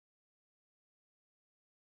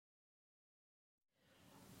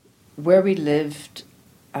Where we lived,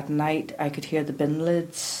 at night I could hear the bin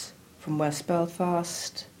lids from West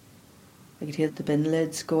Belfast. I could hear the bin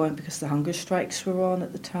lids going because the hunger strikes were on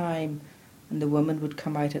at the time, and the women would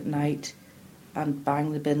come out at night and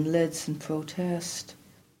bang the bin lids in protest.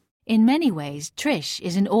 In many ways, Trish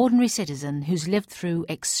is an ordinary citizen who's lived through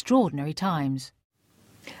extraordinary times.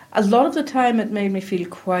 A lot of the time it made me feel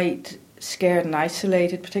quite scared and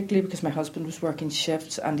isolated, particularly because my husband was working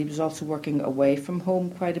shifts and he was also working away from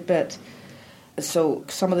home quite a bit. So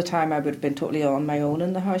some of the time I would have been totally on my own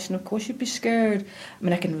in the house, and of course you'd be scared. I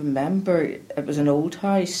mean, I can remember it was an old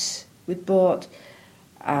house we'd bought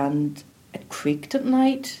and it creaked at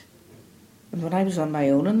night. And when I was on my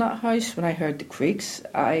own in that house, when I heard the creaks,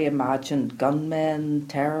 I imagined gunmen,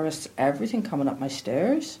 terrorists, everything coming up my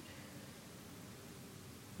stairs.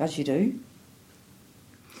 As you do.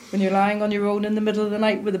 When you're lying on your own in the middle of the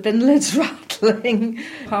night with the bin lids rattling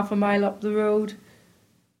half a mile up the road.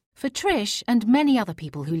 For Trish and many other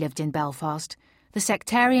people who lived in Belfast, the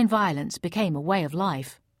sectarian violence became a way of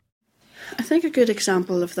life. I think a good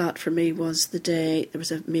example of that for me was the day there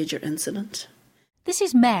was a major incident. This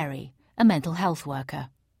is Mary, a mental health worker.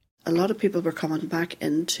 A lot of people were coming back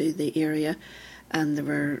into the area and they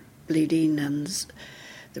were bleeding and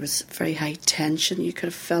there was very high tension. You could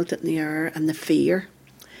have felt it in the air, and the fear.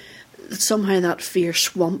 Somehow that fear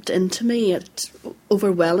swamped into me. It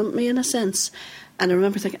overwhelmed me in a sense. And I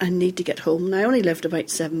remember thinking, I need to get home. Now, I only lived about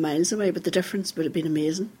 7 miles away, but the difference would have been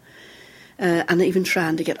amazing. And even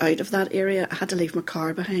trying to get out of that area, I had to leave my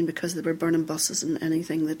car behind because they were burning buses and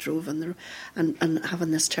anything that drove in there, and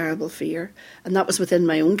having this terrible fear. And that was within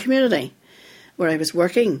my own community where I was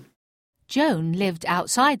working. Joan lived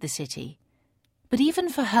outside the city. But even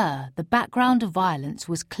for her, the background of violence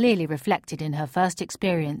was clearly reflected in her first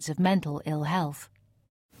experience of mental ill health.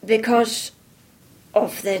 Because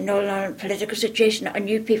of the Northern Ireland political situation, I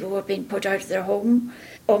knew people were being put out of their home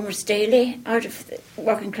almost daily, out of the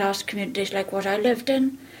working class communities like what I lived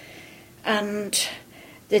in. And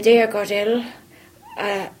the day I got ill,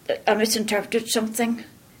 I misinterpreted something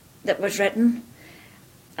that was written,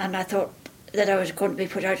 and I thought that I was going to be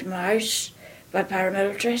put out of my house by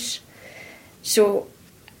paramilitaries. So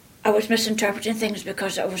I was misinterpreting things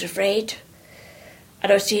because I was afraid,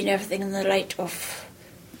 and I was seeing everything in the light of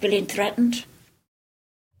being threatened.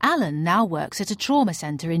 Alan now works at a trauma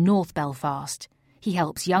centre in North Belfast. He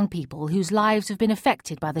helps young people whose lives have been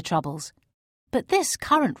affected by the Troubles. But this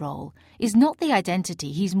current role is not the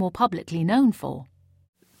identity he's more publicly known for.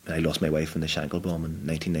 I lost my wife in the Shankill bomb in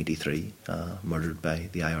 1993, murdered by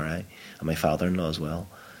the IRA, and my father-in-law as well.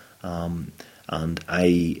 And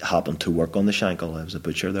I happened to work on the Shankill. I was a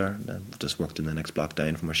butcher there. I just worked in the next block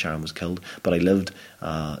down from where Sharon was killed. But I lived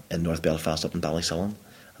in North Belfast up in Ballysullen.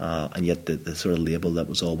 And yet the sort of label that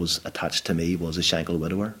was always attached to me was a Shankill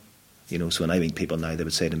widower. You know, so when I meet people now, they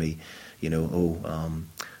would say to me, you know,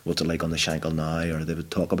 what's it like on the Shankill now? Or they would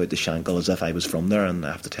talk about the Shankill as if I was from there. And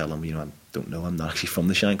I have to tell them, you know, I don't know, I'm not actually from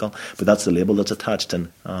the Shankill. But that's the label that's attached.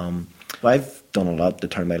 And I've done a lot to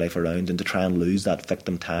turn my life around and to try and lose that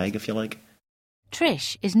victim tag, if you like.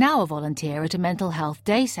 Trish is now a volunteer at a mental health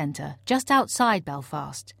day centre just outside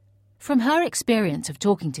Belfast. From her experience of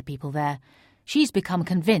talking to people there, she's become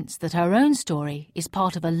convinced that her own story is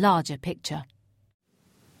part of a larger picture.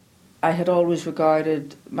 I had always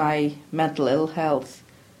regarded my mental ill health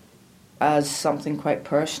as something quite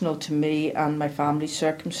personal to me and my family's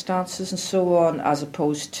circumstances and so on, as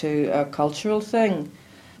opposed to a cultural thing.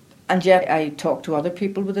 And yet I talk to other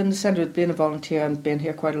people within the centre. Being a volunteer and being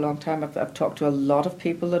here quite a long time, I've talked to a lot of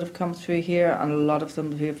people that have come through here, and a lot of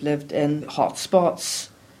them who have lived in hotspots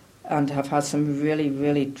and have had some really,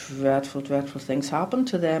 really dreadful things happen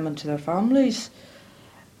to them and to their families.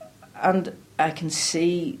 And I can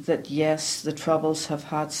see that, yes, the Troubles have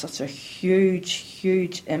had such a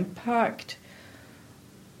huge impact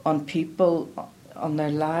on people, on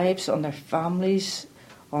their lives, on their families,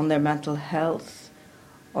 on their mental health,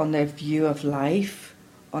 on their view of life,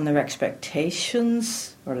 on their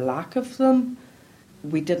expectations or lack of them.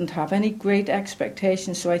 We didn't have any great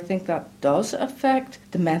expectations, so I think that does affect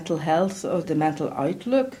the mental health or the mental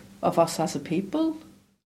outlook of us as a people.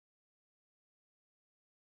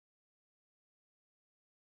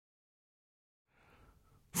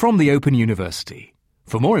 From the Open University.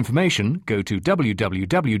 For more information, go to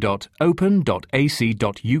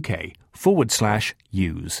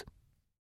www.open.ac.uk/use.